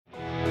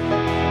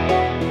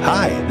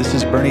Hi, this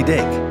is Bernie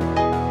Dake.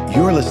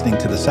 You're listening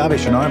to the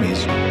Salvation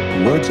Army's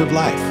Words of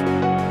Life.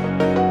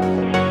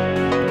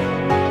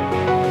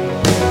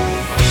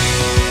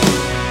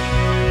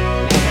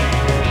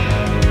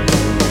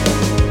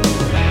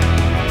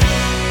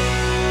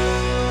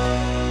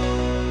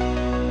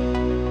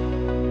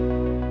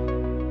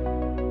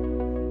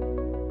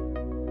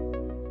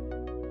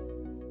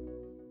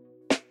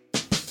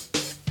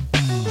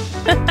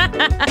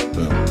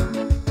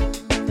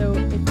 So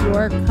if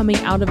you're coming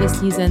out of a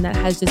season that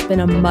has just been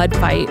a mud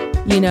fight,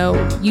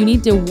 you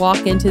need to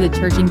walk into the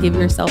church and give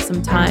yourself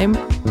some time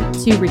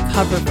to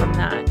recover from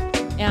that.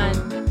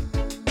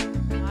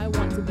 And I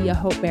want to be a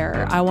hope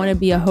bearer. I want to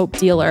be a hope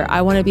dealer.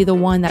 I want to be the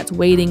one that's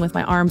waiting with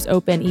my arms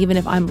open, even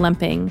if I'm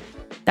limping.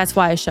 That's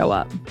why I show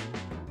up.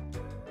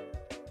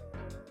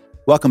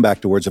 Welcome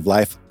back to Words of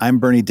Life. I'm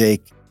Bernie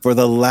Dake. For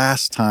the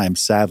last time,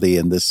 sadly,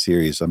 in this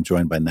series, I'm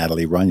joined by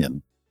Natalie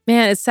Runyon.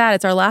 Man, it's sad.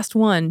 It's our last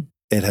one.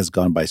 It has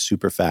gone by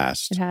super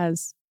fast. It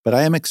has. But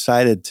I am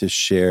excited to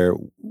share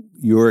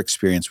your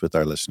experience with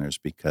our listeners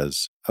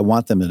because I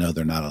want them to know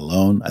they're not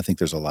alone. I think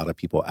there's a lot of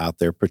people out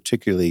there,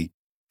 particularly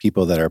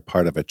people that are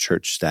part of a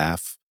church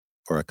staff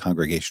or a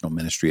congregational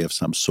ministry of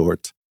some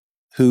sort,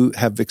 who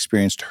have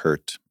experienced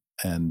hurt.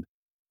 And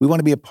we want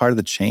to be a part of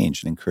the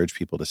change and encourage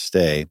people to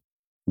stay.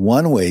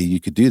 One way you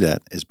could do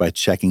that is by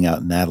checking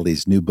out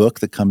Natalie's new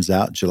book that comes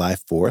out July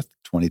 4th,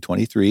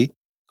 2023,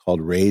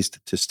 called Raised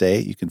to Stay.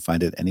 You can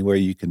find it anywhere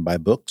you can buy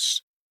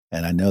books.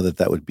 And I know that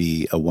that would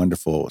be a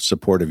wonderful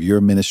support of your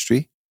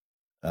ministry,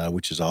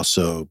 which is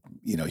also,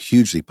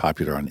 hugely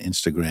popular on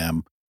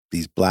Instagram.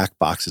 These black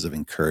boxes of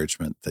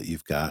encouragement that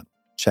you've got.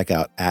 Check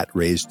out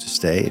 @Raised to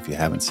Stay if you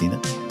haven't seen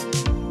it.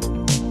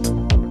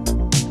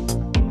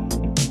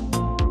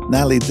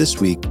 Natalie,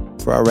 this week,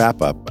 for our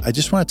wrap-up, I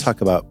just want to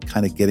talk about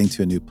kind of getting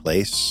to a new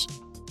place.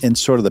 In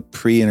sort of the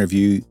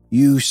pre-interview,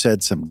 you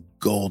said some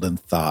golden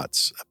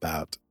thoughts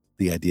about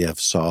the idea of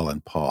Saul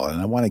and Paul,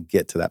 and I want to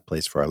get to that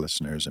place for our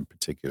listeners in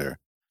particular.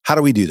 How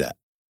do we do that?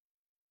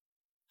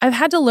 I've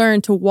had to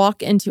learn to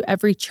walk into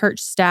every church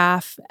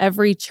staff,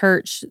 every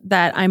church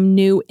that I'm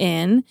new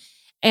in,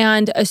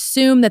 and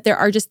assume that there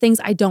are just things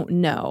I don't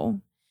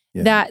know,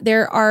 that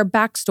there are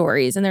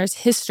backstories and there's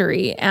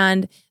history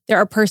and there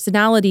are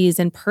personalities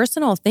and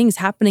personal things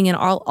happening in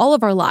all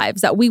of our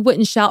lives that we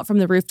wouldn't shout from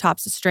the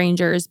rooftops to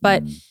strangers,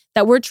 but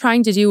that we're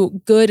trying to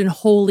do good and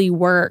holy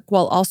work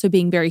while also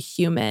being very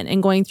human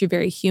and going through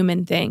very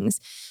human things.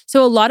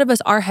 So a lot of us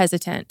are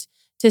hesitant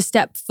to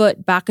step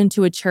foot back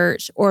into a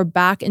church or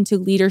back into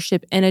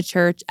leadership in a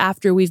church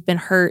after we've been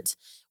hurt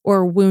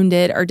or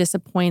wounded or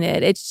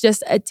disappointed. It's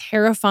just a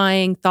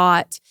terrifying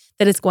thought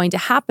that it's going to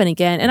happen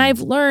again. And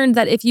I've learned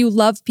that if you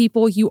love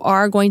people, you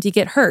are going to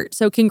get hurt.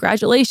 So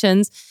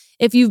congratulations.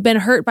 If you've been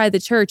hurt by the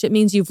church, it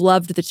means you've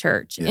loved the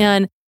church. Yeah.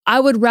 And I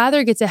would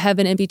rather get to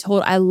heaven and be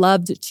told I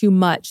loved too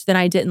much than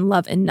I didn't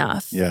love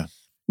enough. Yeah.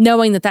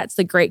 Knowing that that's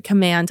the great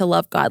command to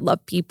love God,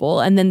 love people,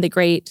 and then the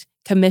great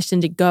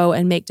commission to go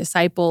and make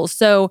disciples.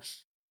 So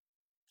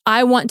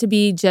I want to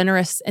be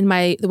generous in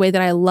the way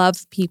that I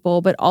love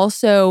people, but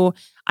also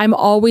I'm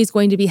always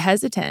going to be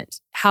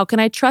hesitant. How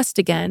can I trust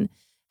again?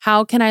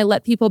 How can I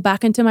let people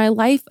back into my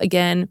life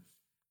again?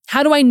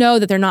 How do I know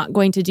that they're not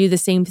going to do the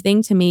same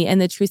thing to me? And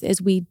the truth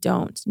is we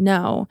don't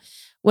know.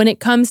 When it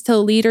comes to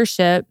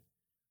leadership,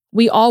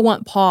 we all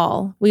want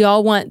Paul. We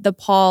all want the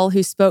Paul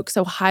who spoke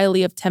so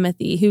highly of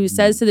Timothy, who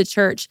says to the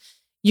church,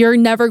 you're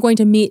never going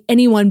to meet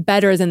anyone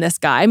better than this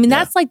guy. I mean,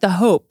 that's like the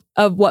hope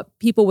of what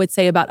people would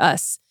say about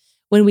us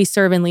when we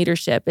serve in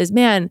leadership is,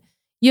 man,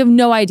 you have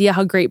no idea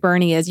how great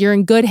Bernie is. You're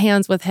in good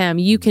hands with him.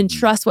 You can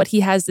trust what he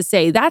has to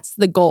say. That's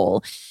the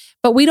goal.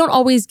 But we don't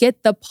always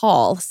get the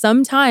Paul.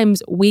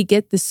 Sometimes we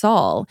get the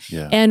Saul.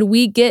 And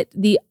we get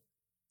the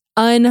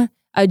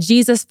a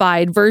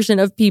Jesus-fied version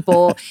of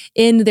people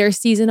in their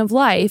season of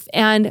life.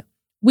 And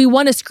we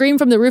want to scream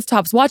from the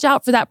rooftops, watch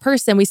out for that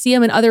person. We see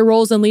them in other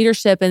roles in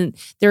leadership and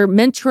they're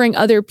mentoring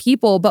other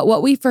people. But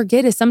what we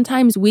forget is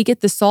sometimes we get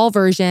the Saul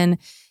version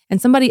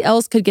and somebody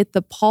else could get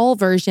the Paul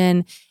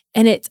version.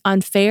 And it's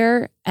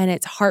unfair and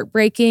it's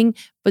heartbreaking,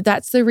 but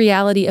that's the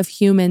reality of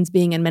humans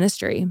being in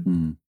ministry.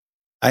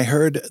 I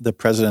heard the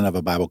president of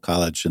a Bible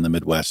college in the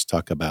Midwest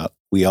talk about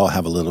we all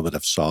have a little bit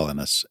of Saul in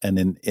us.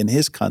 And in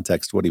his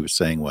context, what he was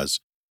saying was,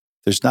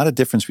 there's not a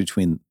difference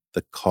between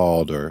the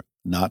called or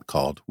not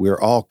called. We're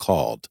all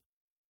called.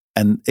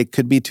 And it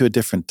could be to a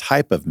different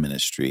type of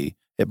ministry.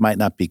 It might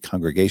not be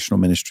congregational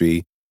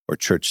ministry or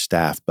church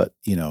staff, but,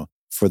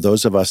 for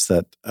those of us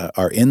that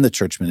are in the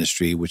church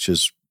ministry, which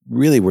is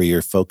really where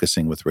you're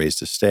focusing with Raised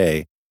to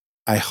Stay,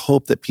 I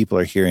hope that people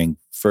are hearing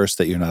first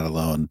that you're not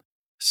alone,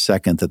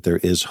 second, that there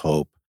is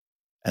hope,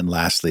 and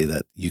lastly,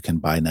 that you can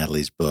buy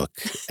Natalie's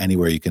book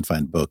anywhere you can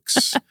find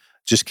books.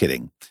 Just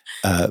kidding.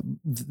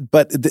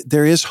 But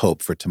there is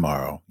hope for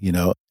tomorrow,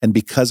 and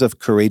because of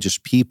courageous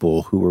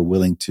people who are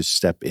willing to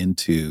step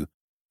into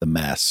the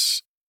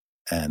mess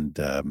and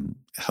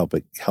help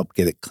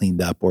get it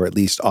cleaned up, or at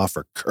least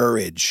offer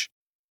courage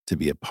to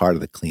be a part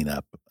of the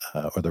cleanup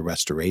or the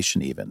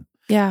restoration even.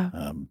 Yeah.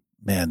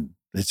 Man,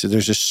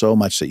 There's just so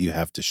much that you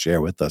have to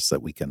share with us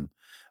that we can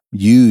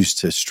use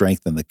to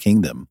strengthen the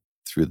kingdom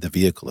through the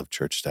vehicle of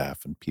church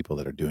staff and people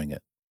that are doing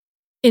it.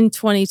 In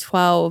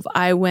 2012,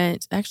 it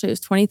was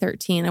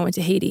 2013, I went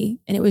to Haiti,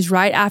 and it was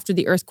right after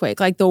the earthquake,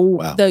 like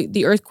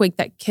the earthquake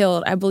that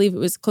killed, I believe it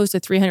was close to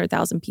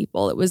 300,000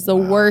 people. It was the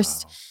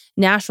worst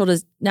natural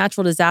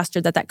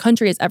disaster that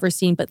country has ever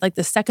seen, but like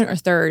the second or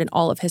third in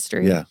all of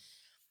history. Yeah.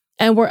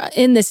 And we're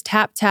in this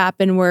tap,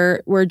 and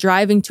we're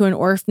driving to an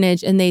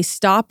orphanage, and they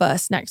stop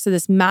us next to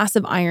this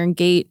massive iron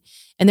gate.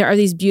 And there are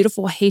these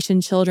beautiful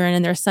Haitian children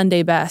in their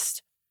Sunday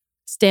best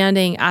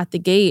standing at the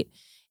gate.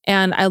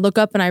 And I look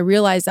up and I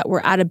realize that we're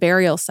at a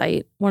burial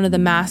site, one of the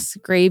mass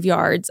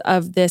graveyards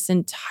of this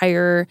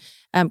entire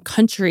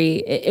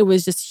country. It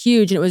was just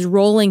huge, and it was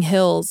rolling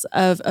hills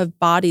of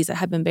bodies that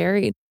had been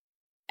buried.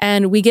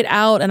 And we get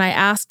out, and I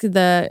ask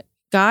the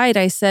guide,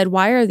 I said,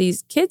 why are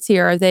these kids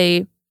here? Are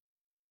they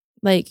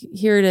like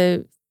here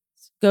to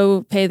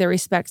go pay their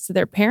respects to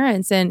their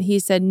parents? And he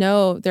said,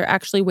 no, they're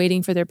actually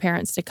waiting for their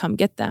parents to come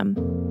get them.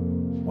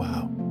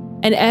 Wow.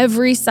 And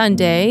every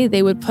Sunday,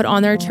 they would put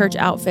on their church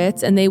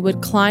outfits and they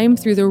would climb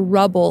through the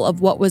rubble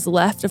of what was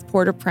left of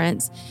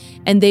Port-au-Prince.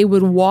 And they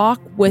would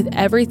walk with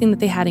everything that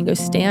they had and go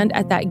stand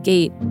at that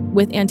gate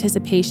with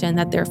anticipation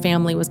that their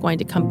family was going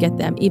to come get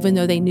them, even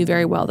though they knew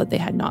very well that they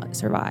had not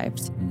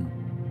survived.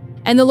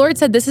 And the Lord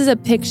said, this is a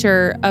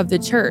picture of the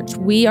church.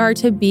 We are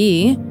to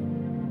be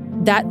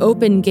that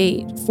open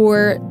gate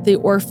for the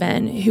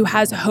orphan who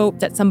has hope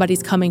that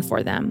somebody's coming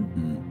for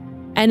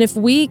them. And if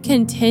we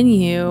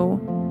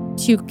continue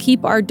to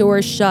keep our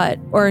doors shut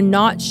or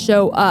not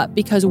show up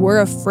because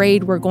we're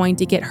afraid we're going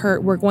to get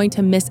hurt, we're going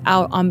to miss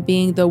out on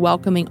being the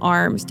welcoming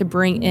arms to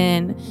bring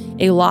in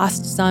a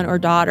lost son or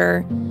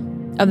daughter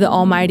of the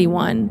Almighty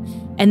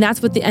One. And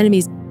that's what the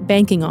enemy's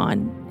banking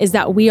on, is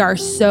that we are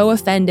so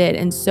offended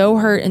and so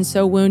hurt and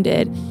so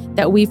wounded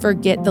that we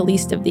forget the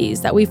least of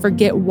these, that we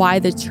forget why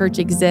the church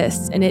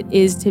exists. And it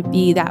is to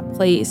be that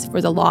place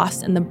for the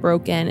lost and the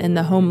broken and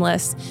the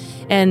homeless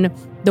and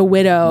the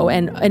widow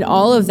and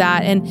all of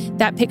that. And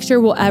that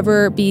picture will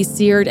ever be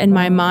seared in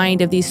my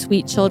mind of these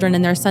sweet children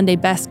in their Sunday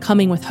best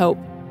coming with hope.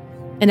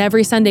 And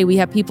every Sunday we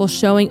have people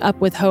showing up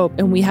with hope,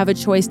 and we have a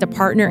choice to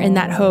partner in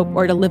that hope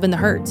or to live in the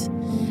hurt.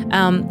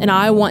 And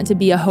I want to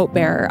be a hope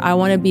bearer. I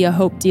want to be a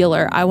hope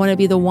dealer. I want to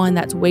be the one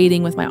that's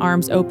waiting with my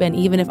arms open,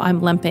 even if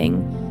I'm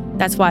limping.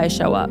 That's why I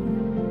show up.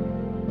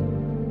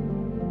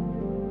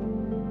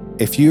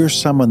 If you're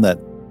someone that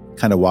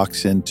kind of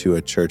walks into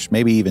a church,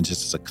 maybe even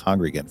just as a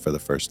congregant for the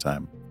first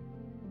time,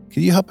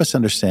 can you help us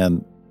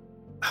understand,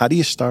 how do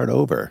you start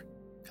over?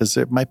 Because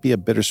there might be a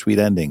bittersweet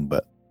ending,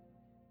 but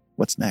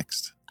what's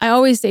next? I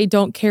always say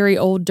don't carry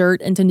old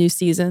dirt into new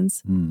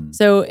seasons.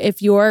 So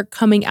if you're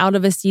coming out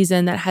of a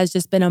season that has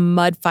just been a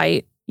mud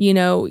fight, you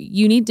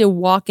need to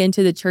walk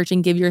into the church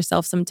and give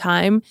yourself some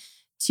time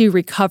to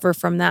recover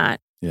from that.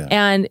 Yeah.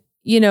 And,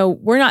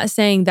 we're not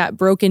saying that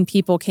broken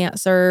people can't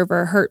serve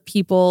or hurt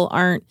people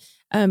aren't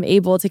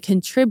able to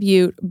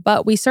contribute,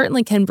 but we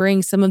certainly can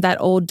bring some of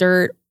that old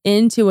dirt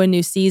into a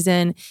new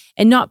season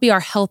and not be our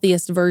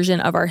healthiest version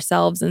of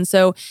ourselves. And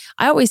so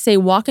I always say,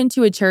 walk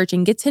into a church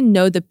and get to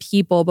know the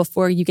people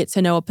before you get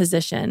to know a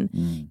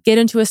position. Get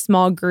into a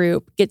small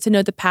group, get to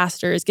know the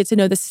pastors, get to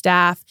know the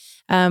staff.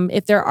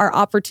 If there are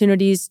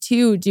opportunities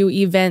to do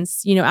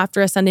events,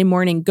 after a Sunday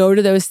morning, go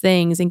to those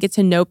things and get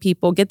to know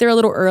people. Get there a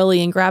little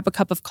early and grab a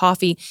cup of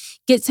coffee.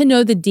 Get to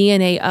know the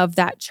DNA of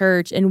that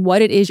church and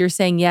what it is you're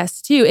saying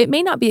yes to. It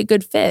may not be a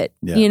good fit,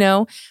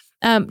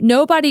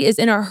 Nobody is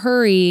in a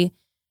hurry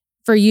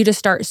for you to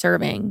start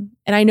serving.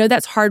 And I know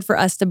that's hard for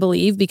us to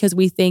believe because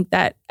we think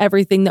that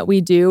everything that we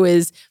do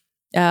is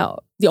the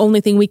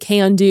only thing we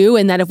can do,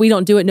 and that if we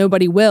don't do it,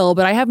 nobody will.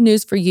 But I have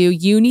news for you.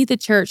 You need the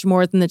church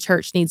more than the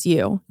church needs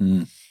you.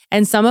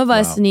 And some of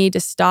us need to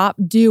stop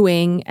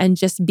doing and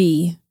just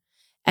be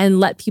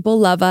and let people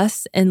love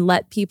us and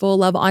let people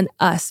love on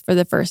us for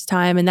the first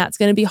time. And that's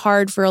going to be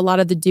hard for a lot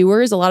of the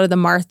doers, a lot of the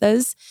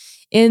Marthas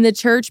in the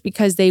church,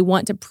 because they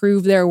want to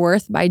prove their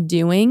worth by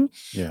doing.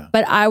 Yeah.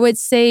 But I would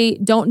say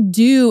don't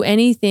do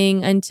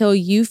anything until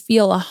you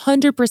feel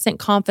 100%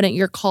 confident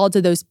you're called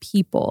to those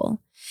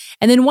people.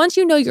 And then once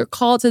you know you're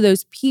called to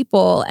those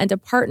people and to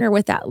partner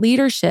with that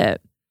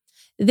leadership,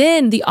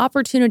 then the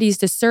opportunities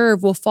to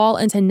serve will fall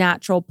into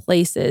natural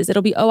places.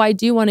 It'll be, I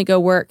do want to go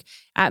work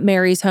at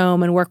Mary's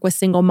Home and work with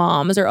single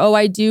moms, or,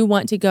 I do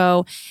want to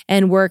go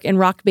and work and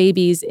rock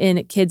babies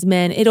in Kids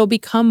Men. It'll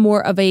become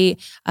more of a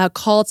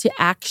call to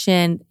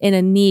action in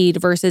a need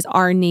versus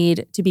our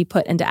need to be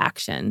put into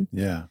action.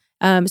 Yeah.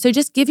 So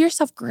just give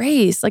yourself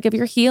grace. Like if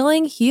you're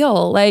healing,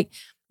 heal. Like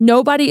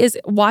nobody is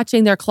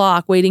watching their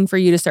clock waiting for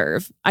you to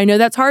serve. I know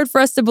that's hard for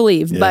us to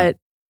believe, but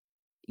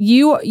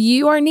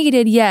you are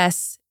needed,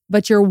 yes,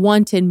 but you're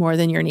wanted more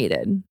than you're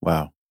needed.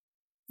 Wow.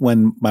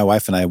 When my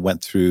wife and I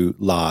went through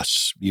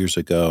loss years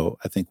ago,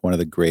 I think one of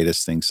the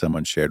greatest things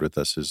someone shared with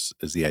us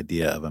is the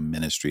idea of a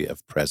ministry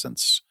of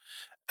presence,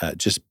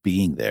 just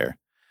being there.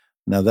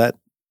 Now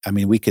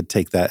we could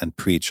take that and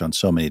preach on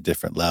so many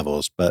different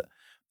levels, but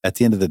at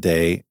the end of the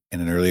day, in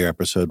an earlier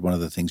episode, one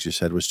of the things you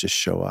said was just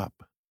show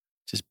up,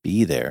 just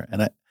be there.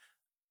 And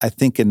I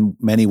think in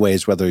many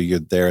ways, whether you're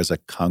there as a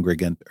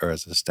congregant or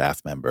as a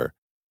staff member,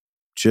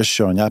 just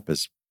showing up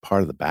is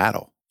part of the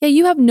battle. Yeah,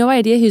 you have no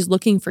idea who's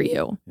looking for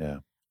you. Yeah.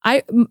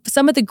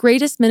 Some of the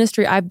greatest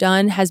ministry I've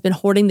done has been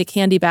holding the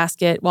candy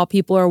basket while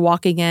people are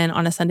walking in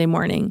on a Sunday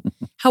morning.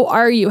 How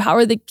are you? How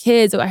are the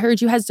kids? I heard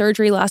you had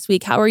surgery last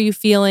week. How are you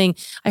feeling?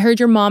 I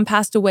heard your mom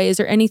passed away. Is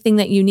there anything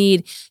that you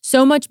need?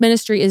 So much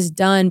ministry is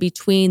done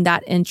between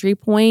that entry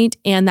point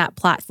and that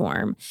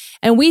platform.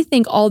 And we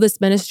think all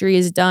this ministry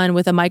is done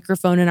with a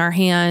microphone in our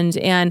hand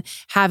and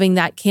having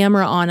that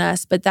camera on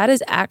us, but that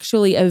is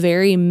actually a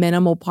very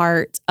minimal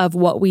part of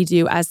what we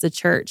do as the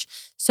church.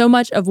 So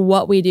much of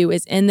what we do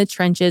is in the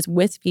trenches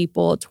with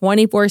people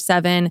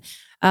 24/7,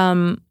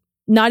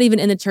 not even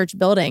in the church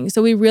building.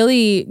 So we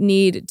really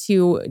need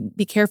to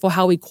be careful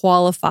how we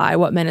qualify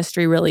what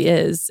ministry really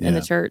is in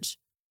the church.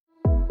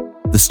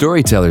 The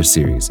Storyteller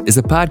Series is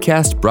a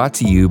podcast brought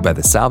to you by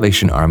the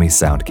Salvation Army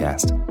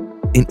Soundcast.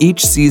 In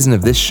each season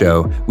of this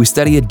show, we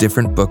study a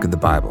different book of the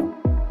Bible.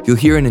 You'll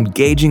hear an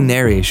engaging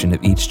narration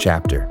of each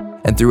chapter.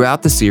 And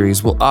throughout the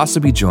series, we'll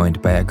also be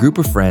joined by a group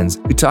of friends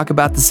who talk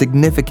about the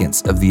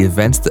significance of the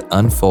events that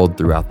unfold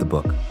throughout the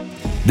book.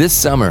 This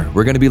summer,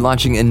 we're going to be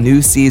launching a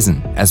new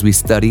season as we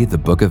study the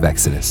book of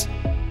Exodus.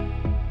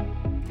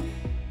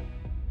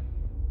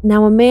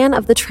 Now a man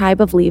of the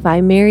tribe of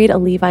Levi married a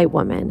Levite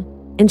woman,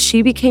 and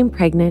she became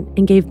pregnant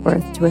and gave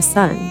birth to a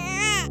son.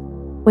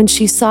 When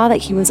she saw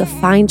that he was a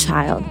fine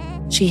child,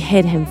 she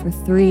hid him for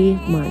 3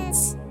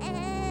 months.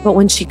 But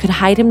when she could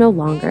hide him no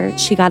longer,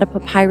 she got a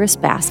papyrus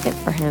basket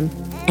for him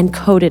and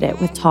coated it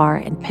with tar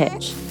and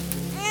pitch.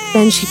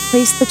 Then she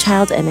placed the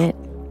child in it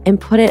and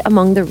put it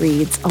among the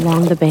reeds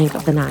along the bank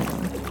of the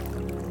Nile.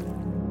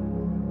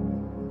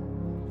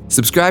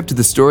 Subscribe to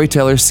the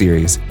Storyteller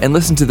Series and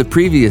listen to the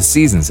previous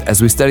seasons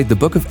as we studied the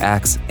book of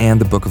Acts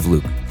and the book of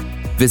Luke.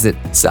 Visit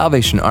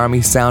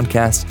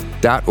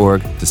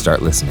salvationarmysoundcast.org to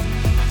start listening.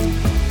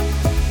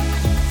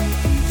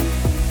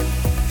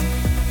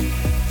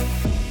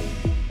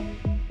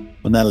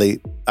 Well, Natalie,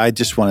 I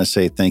just want to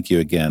say thank you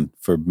again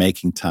for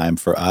making time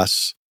for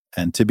us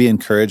and to be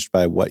encouraged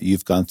by what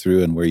you've gone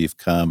through and where you've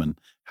come and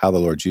how the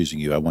Lord's using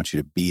you. I want you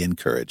to be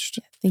encouraged.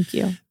 Thank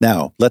you.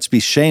 Now, let's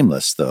be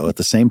shameless, though, at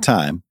the same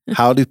time.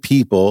 How do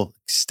people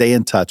stay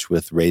in touch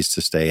with Raised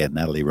to Stay and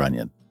Natalie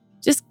Runyon?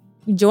 Just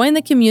join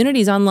the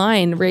communities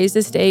online. Raised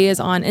to Stay is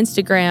on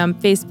Instagram,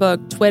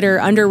 Facebook, Twitter,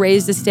 under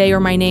Raised to Stay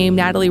or my name,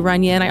 Natalie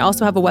Runyon. I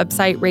also have a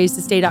website,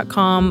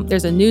 raisedtostay.com.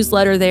 There's a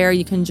newsletter there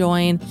you can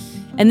join.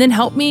 And then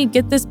help me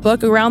get this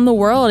book around the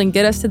world and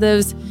get us to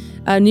those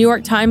New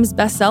York Times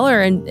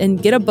bestseller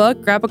and get a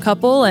book, grab a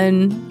couple,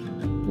 and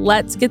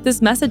let's get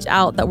this message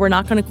out that we're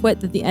not going to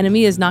quit, that the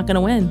enemy is not going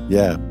to win.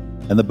 Yeah.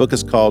 And the book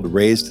is called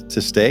Raised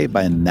to Stay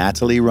by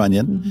Natalie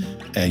Runyon.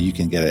 And you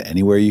can get it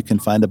anywhere you can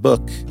find a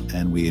book.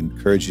 And we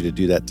encourage you to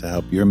do that to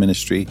help your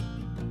ministry.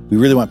 We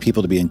really want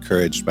people to be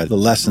encouraged by the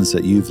lessons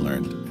that you've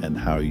learned and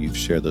how you've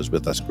shared those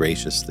with us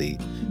graciously,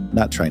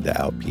 not trying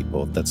to out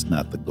people. That's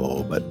not the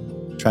goal, but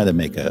trying to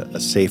make a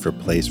safer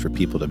place for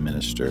people to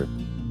minister.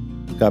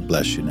 God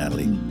bless you,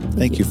 Natalie.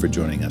 Thank you for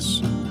joining us.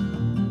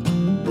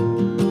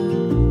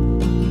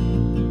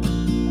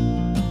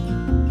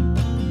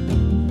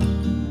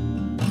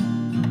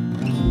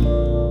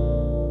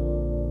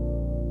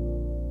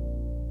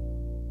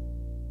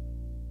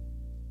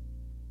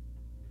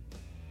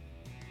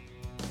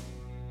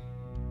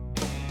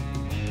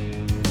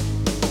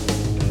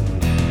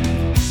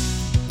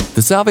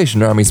 The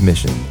Salvation Army's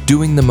mission,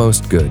 doing the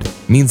most good,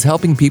 means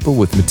helping people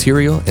with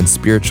material and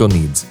spiritual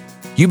needs.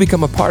 You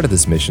become a part of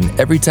this mission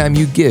every time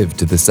you give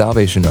to the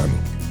Salvation Army.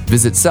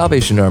 Visit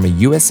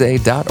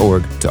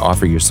salvationarmyusa.org to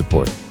offer your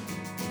support.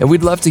 And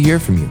we'd love to hear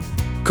from you.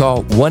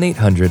 Call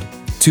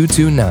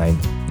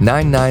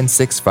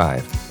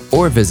 1-800-229-9965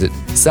 or visit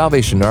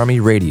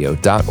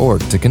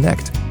salvationarmyradio.org to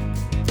connect.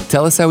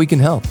 Tell us how we can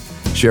help.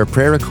 Share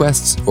prayer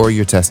requests or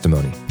your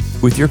testimony.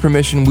 With your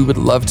permission, we would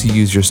love to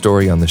use your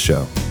story on the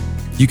show.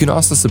 You can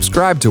also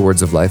subscribe to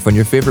Words of Life on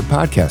your favorite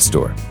podcast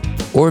store,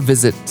 or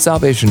visit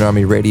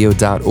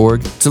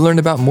salvationarmyradio.org to learn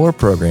about more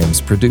programs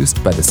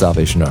produced by the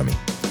Salvation Army.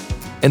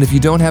 And if you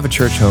don't have a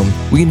church home,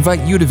 we invite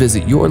you to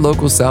visit your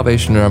local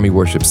Salvation Army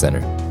Worship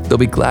Center. They'll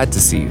be glad to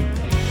see you.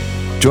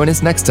 Join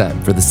us next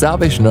time for the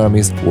Salvation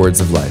Army's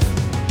Words of Life.